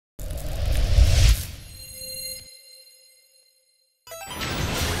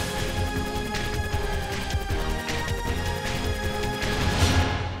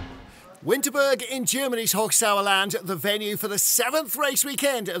Winterberg in Germany's Hochsauerland, the venue for the 7th race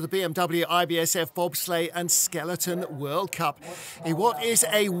weekend of the BMW IBSF Bobsleigh and Skeleton World Cup. In what is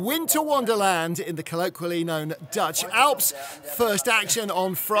a winter wonderland in the colloquially known Dutch Alps. First action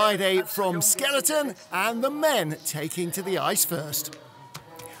on Friday from Skeleton, and the men taking to the ice first.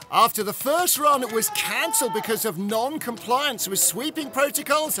 After the first run was cancelled because of non-compliance with sweeping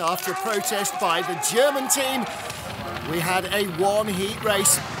protocols after a protest by the German team, we had a one-heat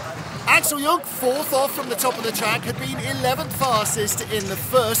race. Axel Jung, fourth off from the top of the track, had been 11th fastest in the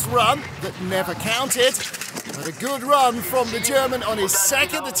first run that never counted. But a good run from the German on his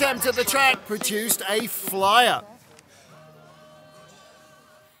second attempt at the track produced a flyer.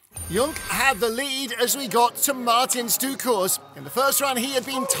 Jung had the lead as we got to Martin Viesturs. In the first run, he had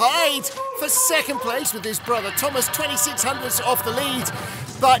been tied for second place with his brother Thomas, 2600ths off the lead.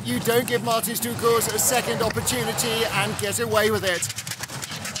 But you don't give Martin Viesturs a second opportunity and get away with it.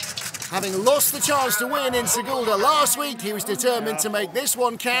 Having lost the chance to win in Sigulda last week, he was determined to make this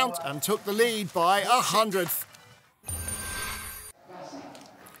one count and took the lead by 100th.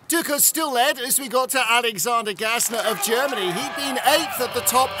 Viesturs still led as we got to Alexander Gassner of Germany. He'd been 8th at the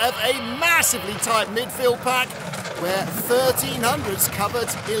top of a massively tight midfield pack where 1300s covered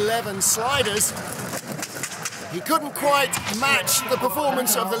 11 sliders. He couldn't quite match the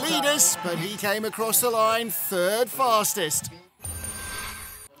performance of the leaders, but he came across the line third fastest.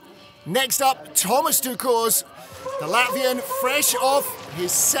 Next up, Thomas Viesturs, the Latvian, fresh off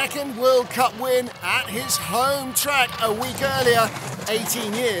his second World Cup win at his home track a week earlier,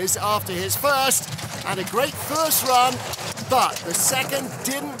 18 years after his first, and a great first run, but the second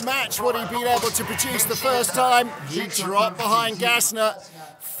didn't match what he'd been able to produce the first time. He dropped behind Gassner,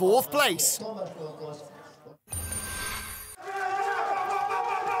 fourth place.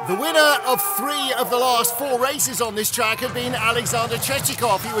 The winner of 3 of the last 4 races on this track had been Alexander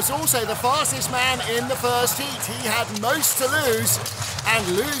Chechikov. He was also the fastest man in the first heat. He had most to lose, and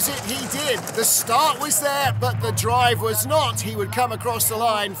lose it he did. The start was there, but the drive was not. He would come across the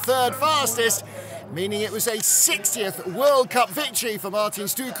line third fastest, meaning it was a 60th World Cup victory for Martin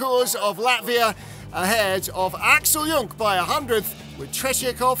Viesturs of Latvia, ahead of Axel Jung by 100th, with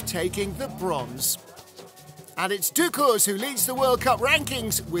Chechikov taking the bronze. And it's Viesturs who leads the World Cup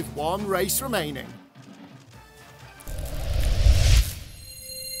rankings with 1 race remaining.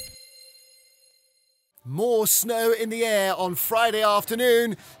 More snow in the air on Friday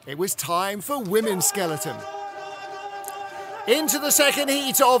afternoon. It was time for women's skeleton. Into the second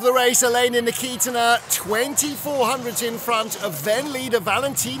heat of the race, Elena Nikitina, 2400s in front of then leader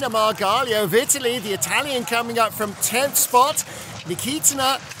Valentina Margaglio of Italy, the Italian coming up from 10th spot.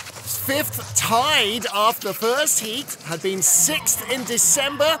 Nikitina, 5th tied after the first heat, had been 6th in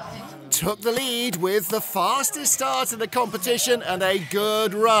December, took the lead with the fastest start of the competition and a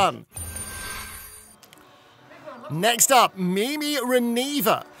good run. Next up, Mimi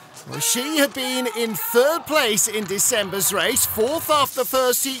Reneva. Well, she had been in 3rd place in December's race, 4th after the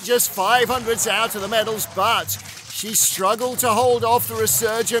first heat, just 500s out of the medals, but she struggled to hold off the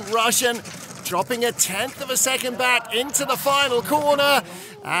resurgent Russian, dropping a 10th of a second back into the final corner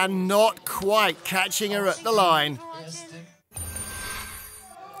and not quite catching her at the line.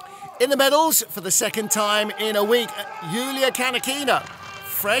 In the medals, for the second time in a week, Yulia Kanakina,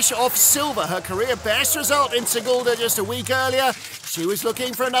 fresh off silver, her career best result in Sigulda just a week earlier. She was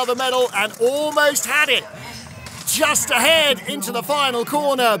looking for another medal and almost had it. Just ahead into the final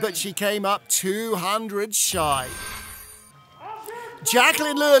corner, but she came up 200 shy.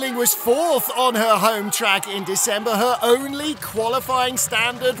 Jacqueline Lurling was 4th on her home track in December, her only qualifying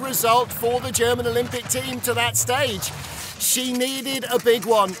standard result for the German Olympic team to that stage. She needed a big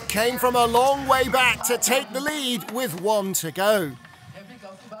one, came from a long way back to take the lead with 1 to go.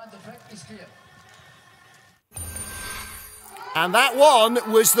 And that one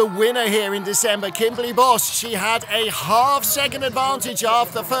was the winner here in December, Kimberly Boss. She had a half-second advantage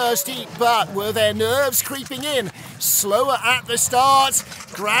after the first heat, but were their nerves creeping in? Slower at the start,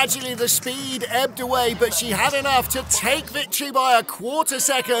 gradually the speed ebbed away, but she had enough to take victory by a quarter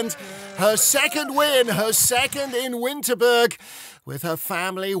second. Her second win, her second in Winterberg, with her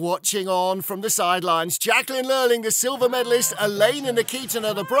family watching on from the sidelines. Jacqueline Lurling, the silver medalist, Elena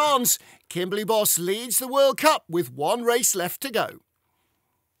Nikitina, the bronze. Kimberly Boss leads the World Cup with 1 race left to go.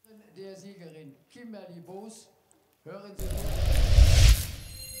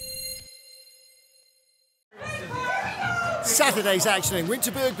 Saturday's action in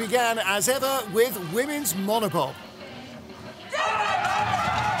Winterberg began as ever with women's monobob.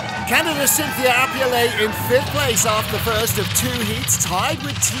 Canada Cynthia Appialet in 5th place after the first of 2 heats, tied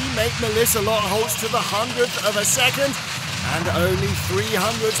with teammate Melissa Lottholz to the 100th of a second. and only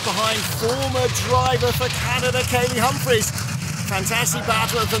 300s behind former driver for Canada, Kaylee Humphries. Fantastic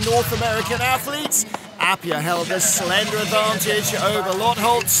battle of the North American athletes. Appia held a slender advantage over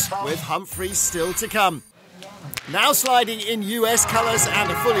Lotholtz, with Humphries still to come. Now sliding in US colours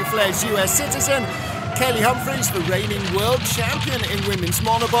and a fully fledged US citizen, Kaylee Humphries, the reigning world champion in women's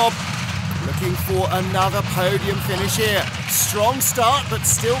monobob, looking for another podium finish here. Strong start, but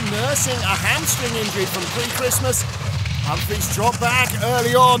still nursing a hamstring injury from pre-Christmas. Humphries dropped back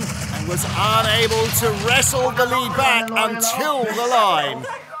early on and was unable to wrestle the lead back until the line.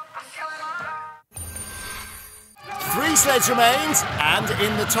 3 sleds remains, and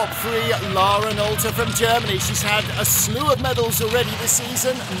in the top 3, Lara Nolte from Germany. She's had a slew of medals already this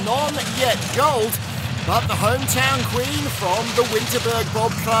season, none yet gold, but the hometown queen from the Winterberg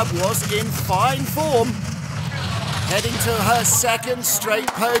Bob Club was in fine form, heading to her 2nd straight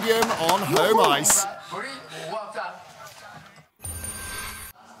podium on home ice.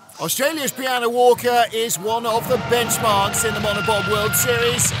 Australia's Brianna Walker is one of the benchmarks in the Monobob World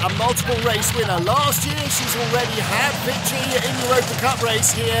Series. A multiple race winner last year, she's already had victory in the Europa Cup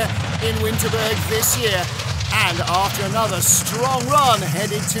race here in Winterberg this year. And after another strong run,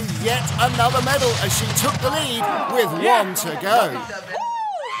 headed to yet another medal as she took the lead with 1 to go.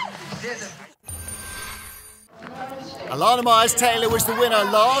 Alana Myers-Taylor was the winner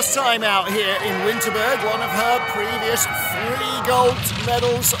last time out here in Winterberg, one of her previous 3 gold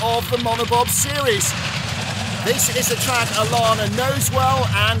medals of the Monobob Series. This is a track Alana knows well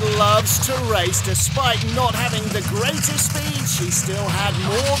and loves to race. Despite not having the greatest speed, she still had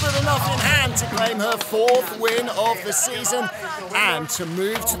more than enough in hand to claim her 4th win of the season and to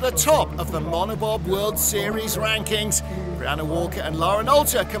move to the top of the Monobob World Series rankings. Brianna Walker and Lara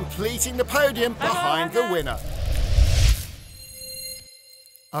Nolte completing the podium behind the winner.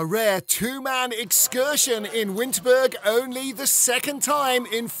 A rare 2-man excursion in Winterberg, only the 2nd time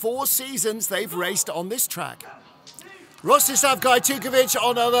in 4 seasons they've raced on this track. Rostislav Gajtukovic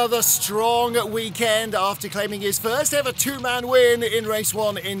on another strong weekend after claiming his first ever 2-man win in race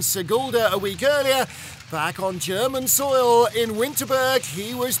 1 in Sigulda a week earlier. Back on German soil in Winterberg,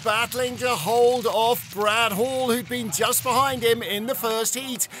 he was battling to hold off Brad Hall, who'd been just behind him in the first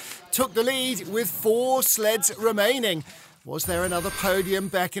heat. Took the lead with 4 sleds remaining. Was there another podium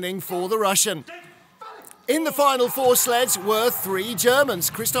beckoning for the Russian? In the final 4 sleds were 3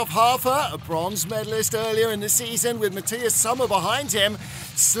 Germans. Christoph Hafer, a bronze medalist earlier in the season with Matthias Sommer behind him,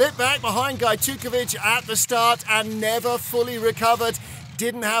 slipped back behind Gajtukovic at the start and never fully recovered.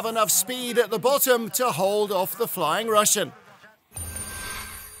 Didn't have enough speed at the bottom to hold off the flying Russian.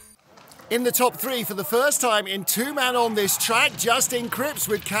 In the top 3 for the first time in 2-man on this track, Justin Cripps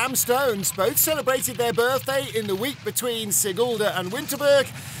with Cam Stones. Both celebrated their birthday in the week between Sigulda and Winterberg,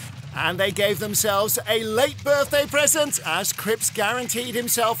 and they gave themselves a late birthday present as Cripps guaranteed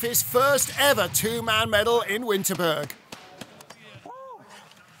himself his first ever 2-man medal in Winterberg.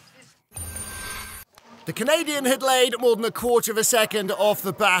 The Canadian had laid more than a quarter of a second off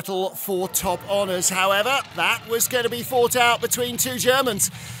the battle for top honours. However, that was going to be fought out between 2 Germans.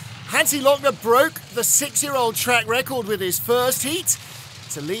 Hansi Lochner broke the 6-year-old track record with his first heat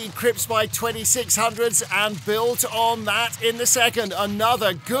to lead Cripps by 2600ths and built on that in the second.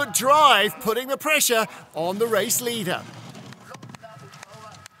 Another good drive, putting the pressure on the race leader.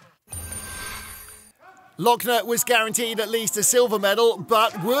 Lochner was guaranteed at least a silver medal,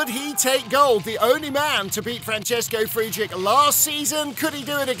 but would he take gold? The only man to beat Francesco Friedrich last season. Could he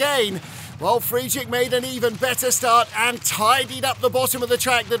do it again? Well, Friedrich made an even better start and tidied up the bottom of the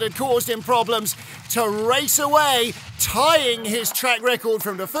track that had caused him problems to race away, tying his track record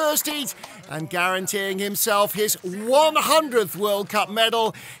from the first heat and guaranteeing himself his 100th World Cup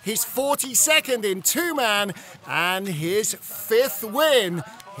medal, his 42nd in 2-man and his 5th win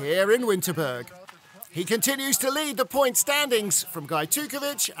here in Winterberg. He continues to lead the point standings from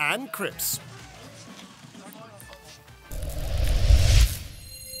Gajtukovic and Cripps.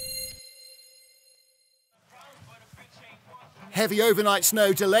 Heavy overnight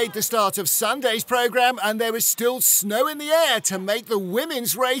snow delayed the start of Sunday's programme, and there was still snow in the air to make the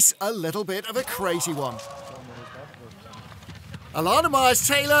women's race a little bit of a crazy one. Alana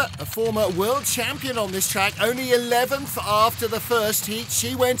Myers-Taylor, a former world champion on this track, only 11th after the first heat.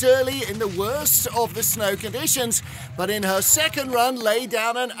 She went early in the worst of the snow conditions, but in her second run laid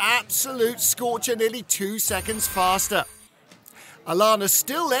down an absolute scorcher, nearly 2 seconds faster. Alana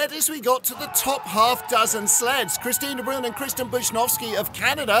still led as we got to the top half-dozen sleds. Christina Brun and Kristen Bushnowski of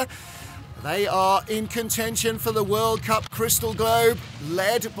Canada, they are in contention for the World Cup Crystal Globe,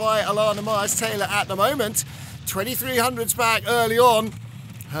 led by Alana Myers-Taylor at the moment. 2300s back early on.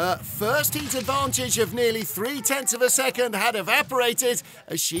 Her first heat advantage of nearly 0.3 of a second had evaporated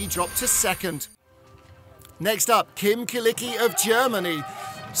as she dropped to second. Next up, Kim Kilicki of Germany.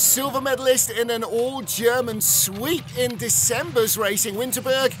 Silver medalist in an all-German sweep in December's racing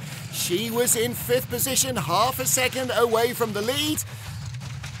Winterberg. She was in 5th position, half a second away from the lead.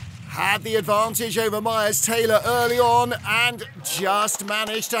 Had the advantage over Myers-Taylor early on and just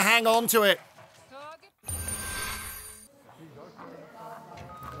managed to hang on to it.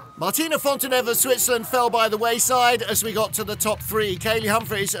 Martina Fonteneve of Switzerland fell by the wayside as we got to the top 3. Kaylee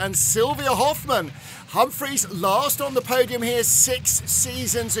Humphries and Sylvia Hoffman. Humphries last on the podium here 6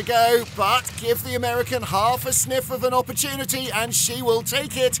 seasons ago, but give the American half a sniff of an opportunity and she will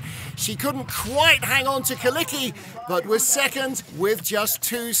take it. She couldn't quite hang on to Kilicki, but was second with just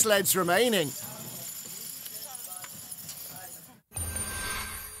 2 sleds remaining.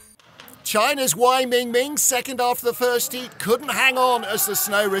 China's Wai Mingming, second after the first heat, couldn't hang on as the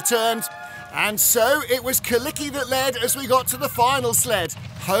snow returned. And so it was Kilicki that led as we got to the final sled.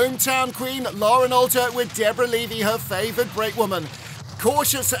 Hometown queen Lauren Alter with Deborah Levy, her favoured brakewoman.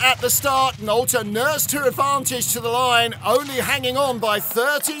 Cautious at the start, Alter nursed her advantage to the line, only hanging on by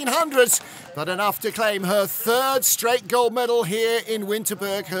 1300ths, but enough to claim her 3rd straight gold medal here in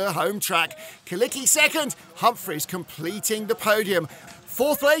Winterberg, her home track. Kilicki second, Humphries completing the podium.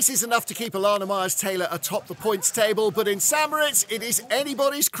 4th place is enough to keep Alana Myers-Taylor atop the points table, but in St. Moritz, it is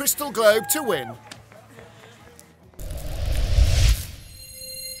anybody's crystal globe to win.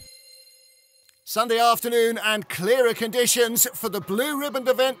 Sunday afternoon and clearer conditions for the blue-ribboned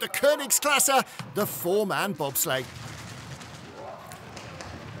event, the Königsklasse, the 4-man bobsleigh.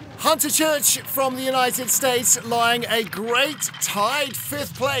 Hunter Church from the United States lying a great tied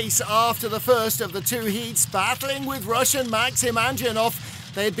 5th place after the first of the 2 heats, battling with Russian Maxim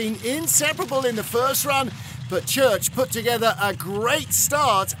Andrianov. They had been inseparable in the first run, but Church put together a great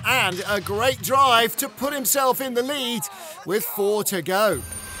start and a great drive to put himself in the lead with 4 to go.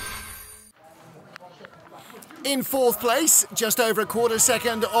 In 4th place, just over a quarter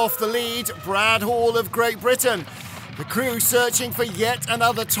second off the lead, Brad Hall of Great Britain. The crew searching for yet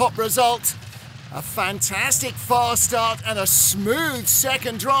another top result. A fantastic fast start and a smooth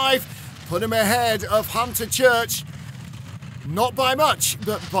second drive put him ahead of Hunter Church. Not by much,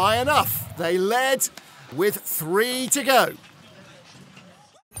 but by enough. They led with 3 to go.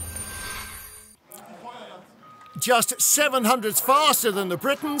 Just 700ths faster than the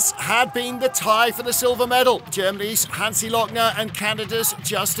Britons had been the tie for the silver medal. Germany's Hansi Lochner and Canada's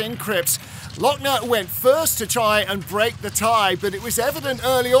Justin Cripps. Lochner went first to try and break the tie, but it was evident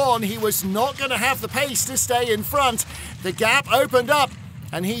early on he was not going to have the pace to stay in front. The gap opened up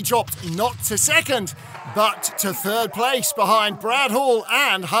and he dropped not to second, but to 3rd place behind Brad Hall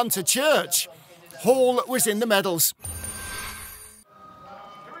and Hunter Church. Hall was in the medals.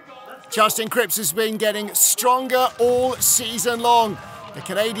 Justin Cripps has been getting stronger all season long. The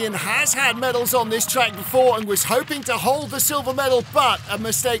Canadian has had medals on this track before and was hoping to hold the silver medal, but a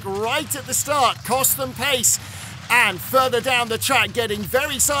mistake right at the start cost them pace. And further down the track, getting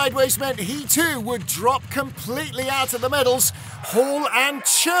very sideways meant he too would drop completely out of the medals. Hall and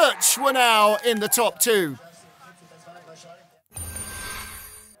Church were now in the top 2.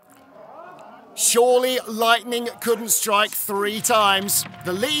 Surely lightning couldn't strike 3 times.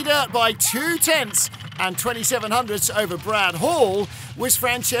 The leader by 2/10 and 2700ths over Brad Hall was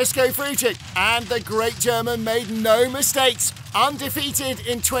Francesco Frutic, and the great German made no mistakes. Undefeated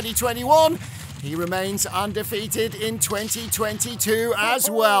in 2021, he remains undefeated in 2022 as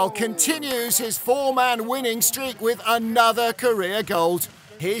well. Continues his 4-man winning streak with another career gold.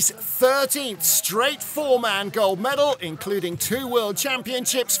 His 13th straight 4-man gold medal, including 2 World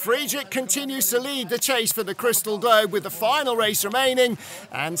Championships. Friedrich continues to lead the chase for the Crystal Globe with the final race remaining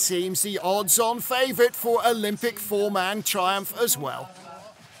and seems the odds-on favourite for Olympic 4-man triumph as well.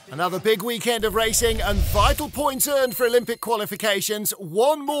 Another big weekend of racing and vital points earned for Olympic qualifications.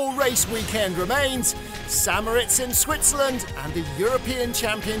 1 more race weekend remains. St. Moritz in Switzerland and the European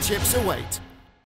Championships await.